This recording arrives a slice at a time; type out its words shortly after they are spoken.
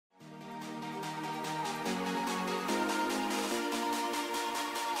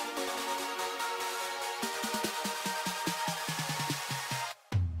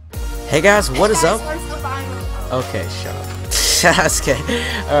Hey guys, what is up? Okay, shut up. Okay.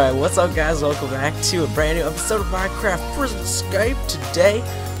 Alright, what's up guys? Welcome back to a brand new episode of Minecraft Prison Skype. Today,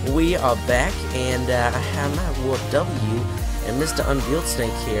 we are back, and I have my War W, and Mr. Unveiled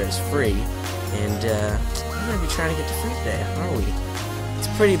Snake here is free, and we're going to be trying to get to free today, are we? It's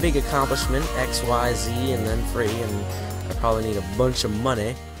a pretty big accomplishment, X, Y, Z, and then free, and I probably need a bunch of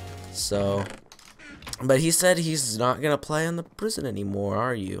money, so... But he said he's not going to play on the prison anymore,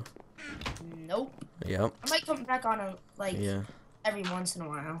 are you? Nope. Yep. I might come back on a, every once in a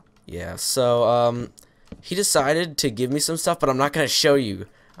while. Yeah, so, he decided to give me some stuff, but I'm not going to show you.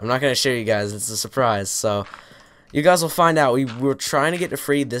 I'm not going to show you guys. It's a surprise, so you guys will find out. We were trying to get to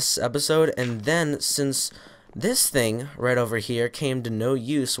free this episode, and then since this thing right over here came to no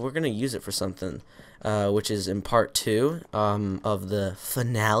use, we're going to use it for something. Which is in part 2 of the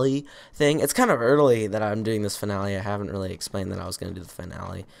finale thing. It's kind of early that I'm doing this finale. I haven't really explained that I was going to do the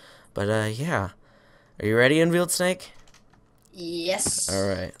finale. But, yeah. Are you ready, Unveiled Snake? Yes.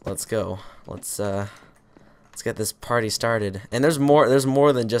 Alright, let's go. Let's get this party started. And there's more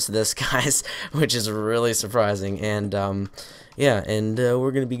than just this, guys, which is really surprising. And, yeah, and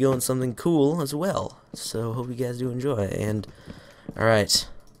we're going to be going something cool as well. So, hope you guys do enjoy. And, alright.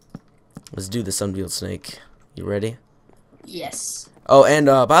 Let's do this, Unveiled Snake. You ready? Yes. Oh, and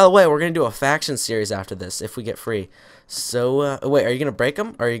by the way, we're gonna do a faction series after this if we get free. So, wait, are you gonna break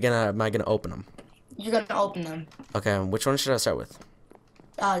them, or am I gonna open them? You're gonna open them. Okay, which one should I start with?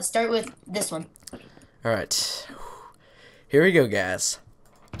 Start with this one. All right. Here we go, guys.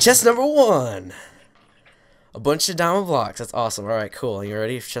 Chest number 1. A bunch of diamond blocks. That's awesome. All right, cool. You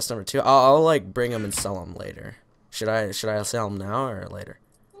ready for chest number 2? I'll like bring them and sell them later. Should I sell them now or later?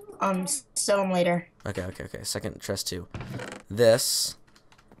 Sell them later. Okay. Second chest 2. This.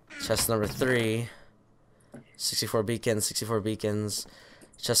 Chest number 3. 64 beacons, 64 beacons.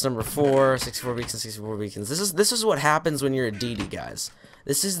 Chest number 4, 64 beacons, 64 beacons. This is what happens when you're a deity, guys.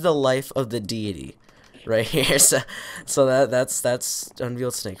 This is the life of the deity. Right here. So that's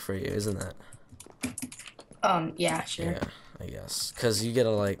Unveiled Snake for you, isn't that? Yeah, sure. Yeah, I guess. Cause you get to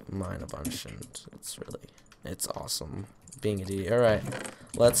like mine a bunch, and it's awesome being a deity. Alright.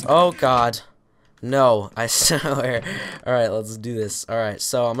 Oh god. No, I swear. Alright, let's do this. Alright,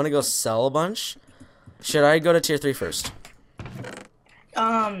 so I'm gonna go sell a bunch. Should I go to tier 3 first?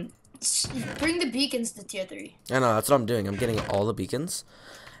 Bring the beacons to tier 3. I know, that's what I'm doing. I'm getting all the beacons.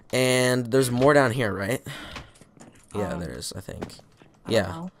 And there's more down here, right? Yeah, there is, I think.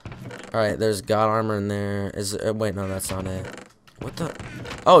 Yeah. Alright, there's God armor in there. Wait, no, that's not it. What the?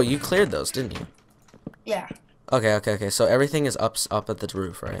 Oh, you cleared those, didn't you? Yeah. Okay. So everything is up at the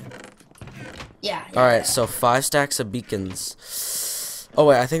roof, right? Yeah. Alright, so 5 stacks of beacons. Oh,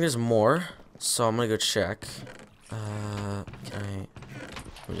 wait, I think there's more. So I'm gonna go check. Let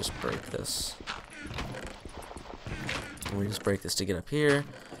me just break this. Let me just break this to get up here.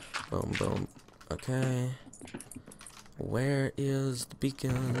 Boom, boom. Okay. Where is the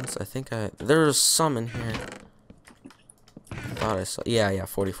beacons? I think there's some in here. I thought I saw. Yeah,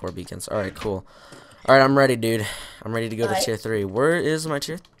 44 beacons. Alright, cool. Alright, I'm ready, dude. I'm ready to go to tier 3. Where is my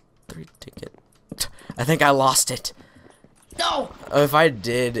tier 3 ticket? I think I lost it. No! Oh, if I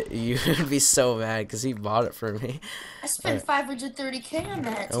did, you would be so mad because he bought it for me. I spent 530k on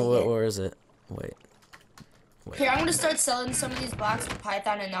that ticket. Oh, where is it? Wait. Here, I'm gonna start selling some of these blocks to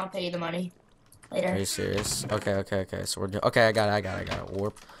Python, and I'll pay you the money later. Are you serious? Okay. So we're doing. Okay, I got it.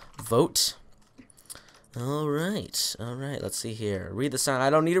 Warp. Vote. All right. Let's see here. Read the sign. I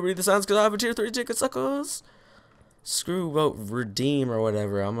don't need to read the signs because I have a tier 3 ticket, suckers. Screw vote, redeem or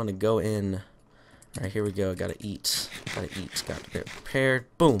whatever. I'm gonna go in. All right, here we go. Gotta eat. Got to get prepared.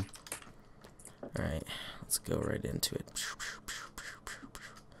 Boom. All right, let's go right into it.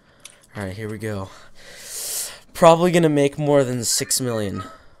 All right, here we go. Probably gonna make more than 6 million.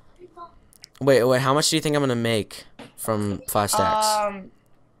 Wait. How much do you think I'm gonna make from 5 stacks?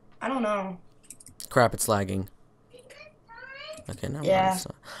 I don't know. Crap, it's lagging. Okay, never Yeah. mind.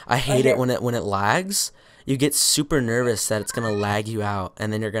 I hate it when it lags. You get super nervous that it's gonna lag you out,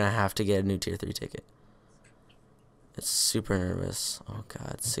 and then you're gonna have to get a new tier 3 ticket. It's super nervous. Oh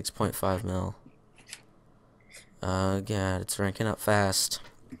god, 6.5 mil. God, it's ranking up fast.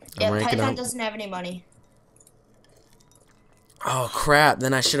 Yeah, Python doesn't have any money. Oh crap!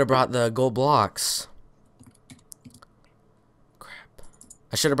 Then I should have brought the gold blocks.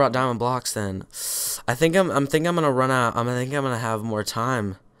 I should have brought diamond blocks then. I think I'm gonna run out. I think I'm gonna have more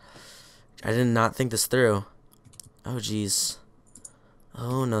time. I did not think this through. Oh jeez.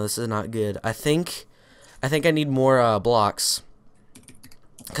 Oh no, this is not good. I think I need more blocks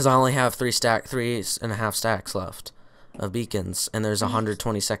because I only have 3.5 stacks left of beacons, and there's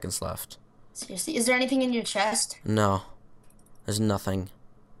 120 seconds left. Seriously, is there anything in your chest? No, there's nothing.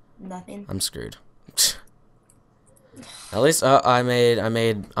 Nothing. I'm screwed. At least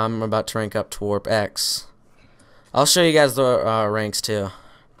I'm about to rank up to Warp X. I'll show you guys the ranks too.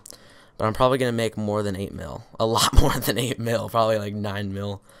 But I'm probably gonna make more than 8 mil. A lot more than 8 mil. Probably like 9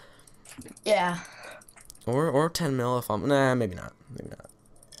 mil. Yeah. Or 10 mil if I'm maybe not. Maybe not.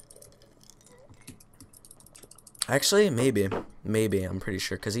 Actually, maybe. Maybe, I'm pretty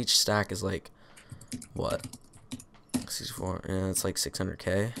sure. Because each stack is like, what? 64, yeah, it's like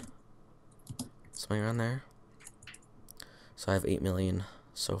 600k. Something around there. So I have 8 million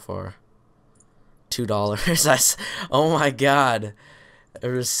so far. $2. That's, oh my god. I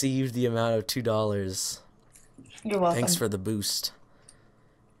received the amount of $2. You're welcome. Thanks for the boost.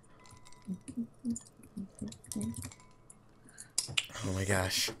 Oh my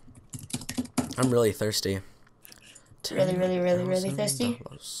gosh. I'm really thirsty. Really thirsty?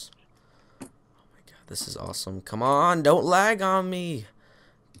 Oh my god, this is awesome. Come on, don't lag on me.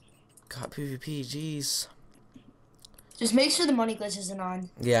 GotPVP, jeez. Just make sure the money glitch isn't on.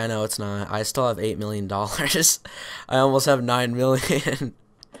 Yeah, I know it's not. I still have $8 million. I almost have 9 million.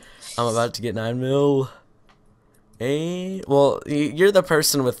 I'm about to get 9 mil. Hey, well, you're the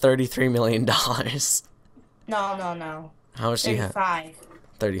person with $33 million. No. How much do you have?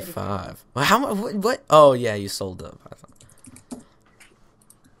 35. Well, how much? What? Oh yeah, you sold a python.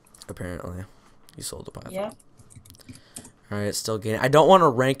 Apparently, you sold a python. Yep. All right, still getting. I don't want to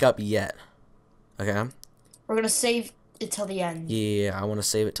rank up yet. Okay. We're gonna save it till the end. Yeah, I want to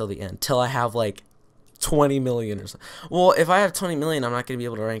save it till the end, till I have like 20 million or something. Well, if I have 20 million, I'm not gonna be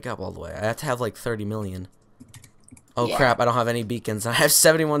able to rank up all the way. I have to have like 30 million. Oh yeah. Crap! I don't have any beacons. I have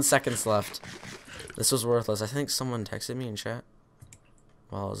 71 seconds left. This was worthless. I think someone texted me in chat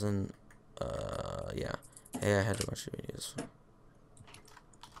while I was in. Yeah. Hey, I had to watch the videos.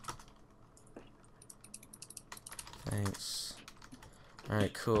 Thanks. All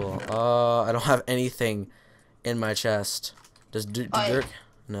right, cool. I don't have anything in my chest. Does Dirk?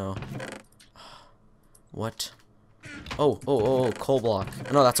 No. What? Oh, coal block.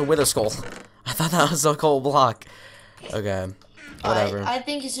 No, that's a wither skull. I thought that was a coal block. Okay. Whatever. I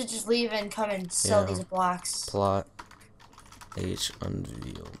think you should just leave and come and sell these blocks. Plot H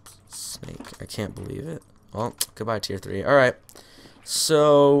unveiled snake. I can't believe it. Well, goodbye tier 3. All right.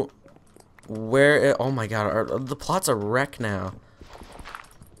 So oh my god, the plot's a wreck now.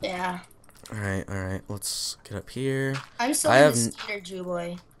 Yeah. All right. Let's get up here. I'm still in the Skater Jew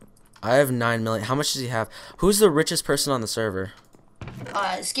boy. I have 9 million. How much does he have? Who's the richest person on the server?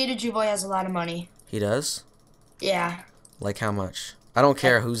 Skater Jew boy has a lot of money. He does? Yeah. Like how much? I don't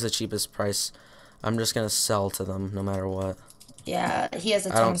care who's the cheapest price. I'm just gonna sell to them no matter what. Yeah, he has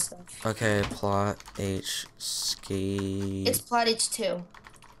a ton of stuff. Okay, plot H skate. It's plot H2.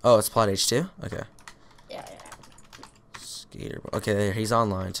 Oh, it's plot H2? Okay. Yeah. Skater. Okay, there, he's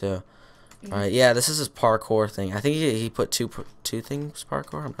online too. Alright, yeah, this is his parkour thing. I think he put two things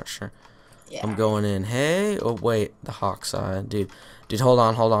parkour. I'm not sure. Yeah. I'm going in. Hey, oh wait, the hawk side, dude, hold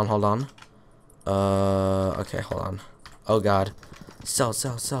on. Okay, hold on. Oh god. Sell.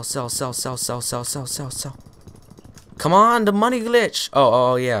 Come on, the money glitch.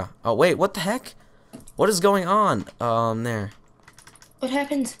 Oh yeah. Oh wait, what the heck? What is going on? There. What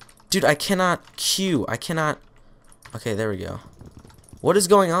happened? Dude, I cannot queue. I cannot. Okay, there we go. What is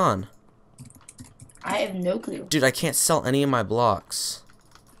going on? I have no clue. Dude, I can't sell any of my blocks.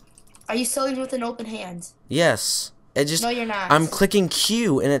 Are you selling with an open hand? Yes. It just. No, you're not. I'm clicking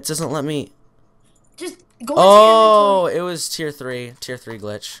Q and it doesn't let me. Just go into your inventory. It was tier 3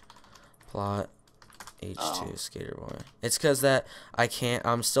 glitch. Plot H2 Skater Boy. It's because that I can't.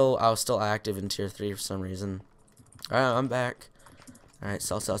 I was still active in tier 3 for some reason. Alright, I'm back. Alright,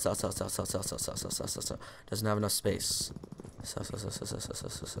 sell. Doesn't have enough space. Sell.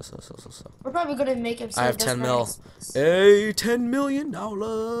 We're probably gonna make him. I have 10 mil. Hey, $10 million.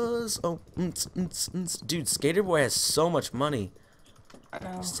 Oh, dude, Skater Boy has so much money. I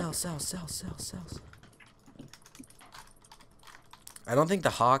know. Sell. I don't think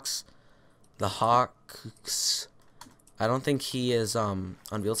the Hawks. I don't think he is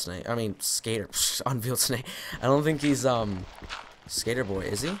Unveiled Snake. I mean Skater. Unveiled Snake. I don't think he's Skater Boy.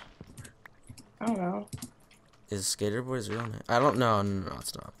 Is he? I don't know. Is Skater Boy's real name? I don't know. No,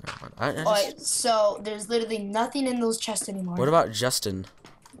 it's not. Never mind. Alright, so there's literally nothing in those chests anymore. What about Justin?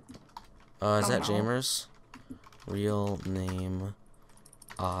 Is that know. Jamers? Real name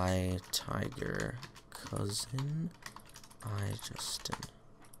Tiger. Cousin Justin.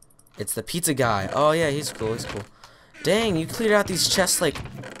 It's the pizza guy. Oh yeah, he's cool. Dang, you cleared out these chests like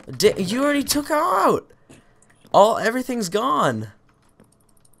you already took out. Everything's gone.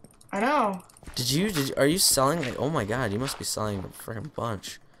 I know. Are you selling? Like, oh my god, you must be selling a freaking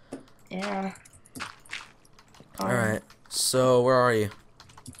bunch. Yeah. Alright, so where are you?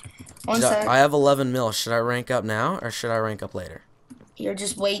 One sec. I have 11 mil. Should I rank up now or should I rank up later? Here,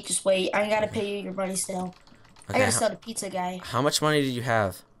 just wait. I gotta pay you your money still. Okay, I gotta sell the pizza guy. How much money did you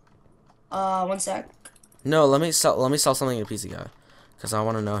have? 1 sec. No, let me sell something to pizza guy, cause I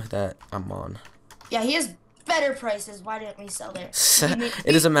want to know that I'm on. Yeah, he has better prices. Why didn't we sell there?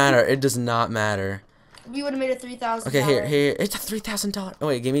 It doesn't matter. It does not matter. We would have made a $3,000. Okay, here. It's a $3,000. Oh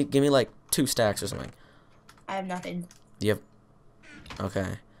wait, give me like 2 stacks or something. I have nothing. You have.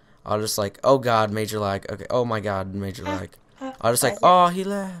 Okay, I'll just like. Oh god, major lag. Okay. Oh my god, major lag. I'll just like. Oh, he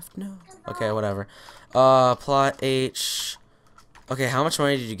left. No. Okay, whatever. Plot H. Okay, how much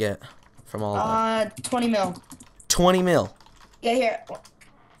money did you get from all of that? 20 mil. 20 mil. Yeah, here.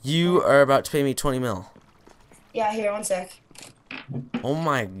 You are about to pay me 20 mil. Yeah, here, 1 sec. Oh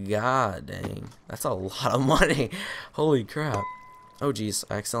my god, dang. That's a lot of money. Holy crap. Oh jeez,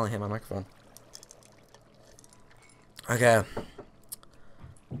 I accidentally hit my microphone. Okay.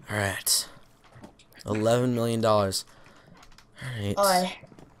 Alright. $11 million. Alright.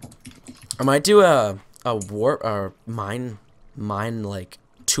 I might do a warp or mine like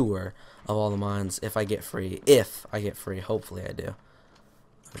tour of all the mines if I get free. Hopefully I do.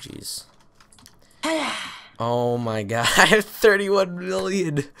 Oh jeez. Oh my god, I have 31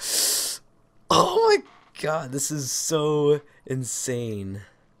 million. Oh my god, this is so insane.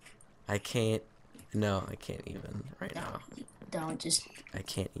 I can't even right now. Don't just. I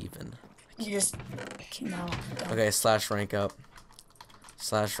can't even. You just. No. Don't. Okay, slash rank up.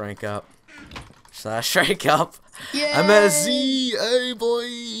 Slash rank up. Slash rank up. Yay! I'm at Z. Hey,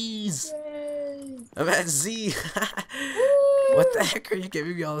 boys. Yay! I'm at Z. What the heck are you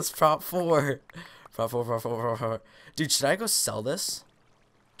giving me all this prop for? Prop 4. Dude, should I go sell this?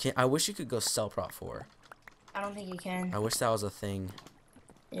 I wish you could go sell prop 4. I don't think you can. I wish that was a thing.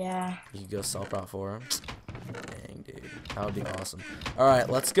 Yeah. You could go sell prop 4. Dang, dude. That would be awesome. Alright,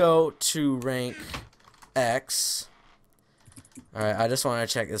 let's go to rank X. Alright, I just want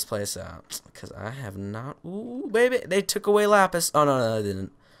to check this place out. Because I have not... Ooh, baby. They took away Lapis. Oh, no, they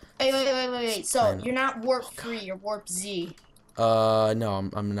didn't. Hey, wait. So, you're not warp 3, you're warp Z. No,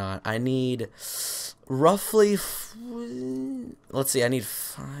 I'm not. I need roughly... Let's see, I need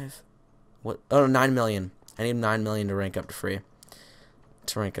 5... What? Oh, 9 million. I need 9 million to rank up to free.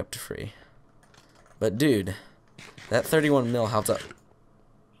 But, dude, that 31 mil helps out.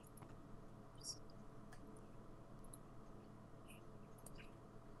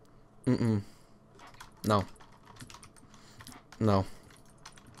 No.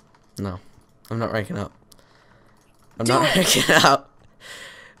 I'm not ranking up.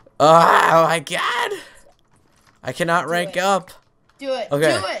 Oh my god! I cannot rank up. Do it.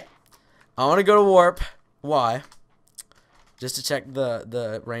 Okay. Do it. I want to go to warp. Why? Just to check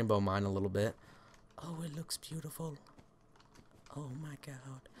the rainbow mine a little bit. Oh, it looks beautiful. Oh my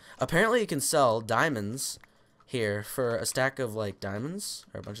god. Apparently you can sell diamonds here for a stack of like diamonds,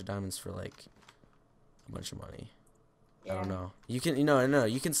 or a bunch of diamonds for like a bunch of money. Yeah. I don't know. You can, no,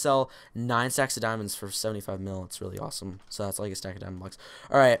 you can sell 9 stacks of diamonds for 75 mil. It's really awesome. So that's like a stack of diamond blocks.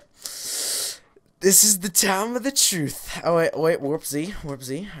 All right. This is the time of the truth. Oh wait, Warp Z.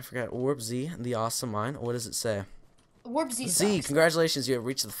 I forgot Warp Z, the awesome mine. What does it say? Warp Z. Z, congratulations, you have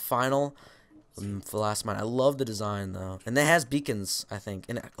reached the final, the last mine. I love the design though, and it has beacons, I think.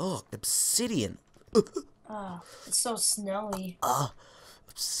 And oh, obsidian. Oh, it's so snowy.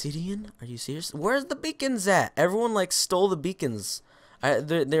 Obsidian? Are you serious? Where's the beacons at? Everyone like stole the beacons.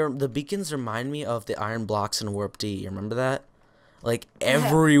 The beacons remind me of the iron blocks in Warp D. You remember that? Like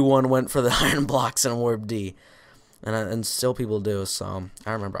everyone went for the iron blocks in Warp D, and still people do. So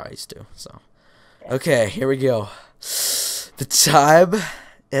I remember I used to. So okay, here we go. The time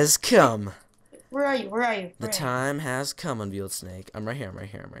has come. Where are you? The time has come, Unveiled Snake. I'm right here.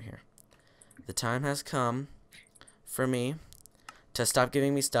 The time has come for me to stop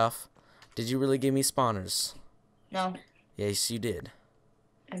giving me stuff. Did you really give me spawners? No. Yes, you did.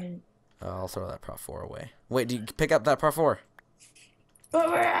 I didn't. I'll throw that Prop 4 away. Wait, did you pick up that Prop 4?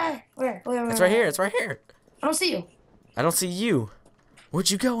 Where? It's right here. I don't see you. I don't see you. Where'd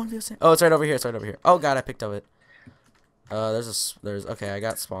you go? Oh, it's right over here. Oh god, I picked up it. Okay, I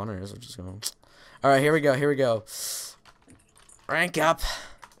got spawners. I'm just going. All right, here we go. Rank up.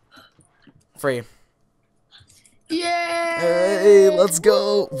 Free. Yeah. Hey, let's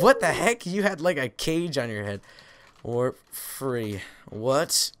go. What the heck? You had like a cage on your head. Warp free.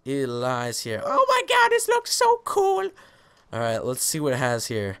 What lies here? Oh my god, this looks so cool. All right, let's see what it has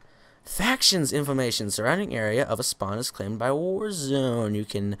here. Factions information. Surrounding area of a spawn is claimed by Warzone. You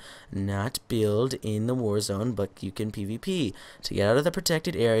can not build in the Warzone, but you can PvP. To get out of the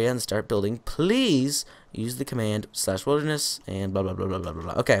protected area and start building, please use the command /wilderness and blah blah blah blah blah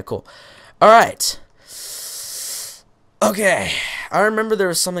blah. Okay, cool. Alright. Okay. I remember there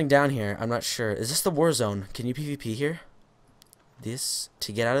was something down here. I'm not sure. Is this the Warzone? Can you PvP here? This,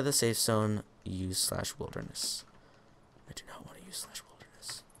 to get out of the safe zone, use /wilderness. I do not want to use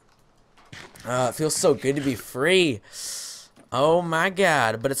 /wilderness. It feels so good to be free. Oh my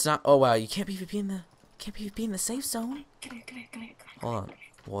god, but it's not. Oh wow, you can't PvP in the safe zone. Come here. Hold on.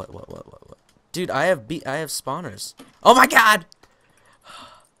 What? Dude, I have spawners. Oh my god.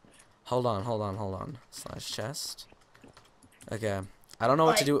 Hold on. /chest. Okay. I don't know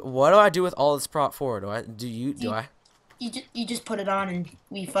what to do. What do I do with all this prop 4? You just put it on and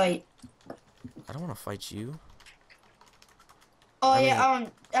we fight. I don't want to fight you. Oh yeah,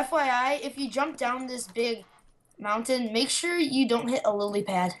 FYI, if you jump down this big mountain, make sure you don't hit a lily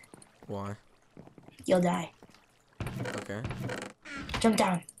pad. Why? You'll die. Okay. Jump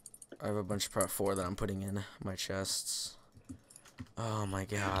down. I have a bunch of prop 4 that I'm putting in my chests. Oh my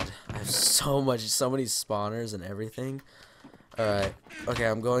god. I have so many spawners and everything. Alright. Okay,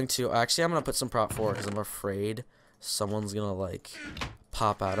 I'm gonna put some prop 4 because I'm afraid someone's gonna like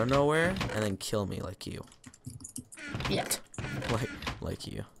pop out of nowhere and then kill me like you. Yeah. Like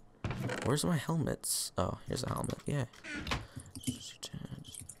you. Where's my helmets? Oh, here's a helmet. Yeah.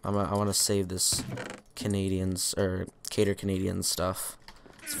 I want to save this Cater Canadian stuff.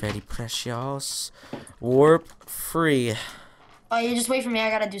 It's very precious. Warp free. Oh, you just wait for me. I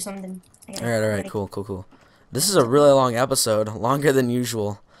gotta do something. Alright, cool. This is a really long episode, longer than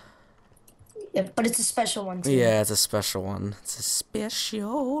usual. Yeah, but it's a special one too. Yeah, it's a special one. It's a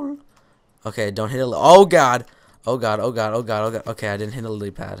special. Okay, don't hit it. Oh god. Okay, I didn't hit a lily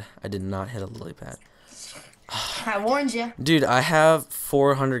pad. I did not hit a lily pad. I warned you. Dude, I have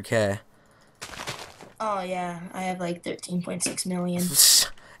 400k. Oh yeah, I have like 13.6 million.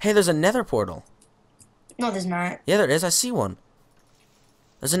 Hey, there's a nether portal. No, there's not. Yeah, there is. I see one.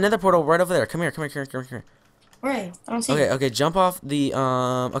 There's a nether portal right over there. Come here. Right, I don't see it. Okay, jump off the,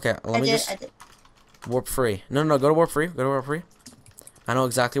 okay, let me just warp free. No, go to warp free. I know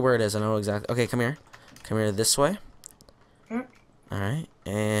exactly where it is. Okay, come here. Come here this way. Alright,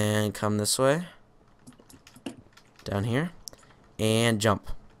 and come this way. Down here. And jump.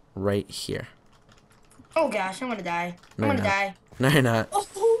 Right here. Oh gosh, I'm gonna die. I'm gonna die. No, you're not.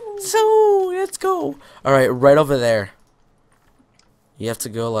 Oh. So, let's go. Alright, right over there. You have to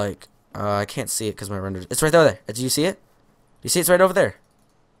go like, I can't see it because my render. It's right there. Do you see it? You see it's right over there.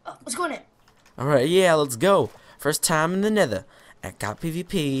 Oh, let's go in it. Alright, yeah, let's go. First time in the nether. At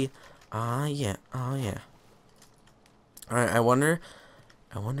GotPVP. Yeah. Alright, I wonder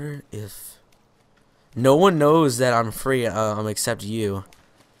if no one knows that I'm free, except you.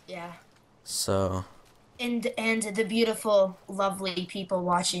 Yeah. So. And the beautiful, lovely people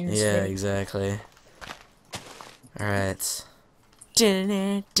watching this Yeah, video. exactly. Alright.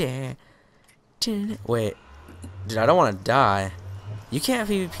 Wait. Dude, I don't want to die. You can't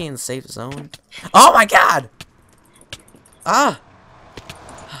PvP in safe zone. Oh my god! Ah!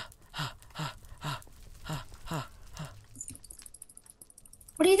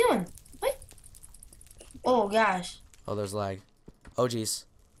 What are you doing? What? Oh gosh. Oh, there's lag. Oh jeez.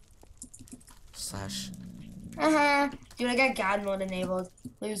 /. Dude, I got God mode enabled.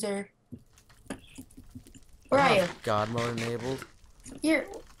 Loser. Where are you? God mode enabled. Here.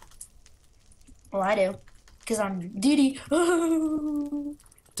 Well, I do. Because I'm Didi. Don't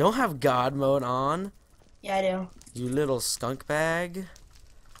have God mode on. Yeah, I do. You little skunk bag.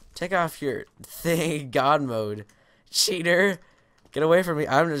 Take off your thing, God mode. Cheater. Get away from me.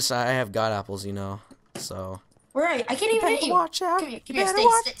 I have God apples, you know. So. Where are you? I can't even hit you. Watch out. Come here.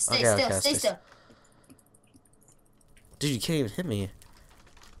 Stay still. Dude, you can't even hit me.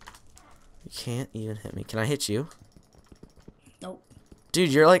 You can't even hit me. Can I hit you? Nope.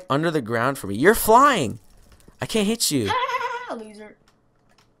 Dude, you're like under the ground for me. You're flying. I can't hit you. Loser.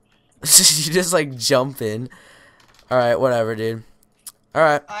 You just like jump in. Alright, whatever, dude.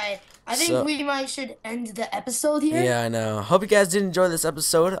 Alright. I think we should end the episode here. Yeah, I know. Hope you guys did enjoy this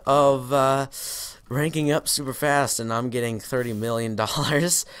episode of ranking up super fast, and I'm getting $30 million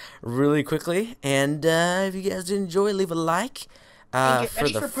really quickly. And if you guys did enjoy, leave a like for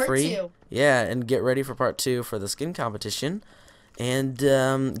the free. Yeah, and get ready for part 2 for the skin competition. And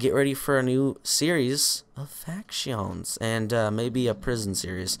get ready for a new series of factions and maybe a prison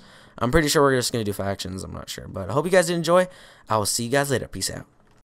series. I'm pretty sure we're just going to do factions. I'm not sure. But I hope you guys did enjoy. I will see you guys later. Peace out.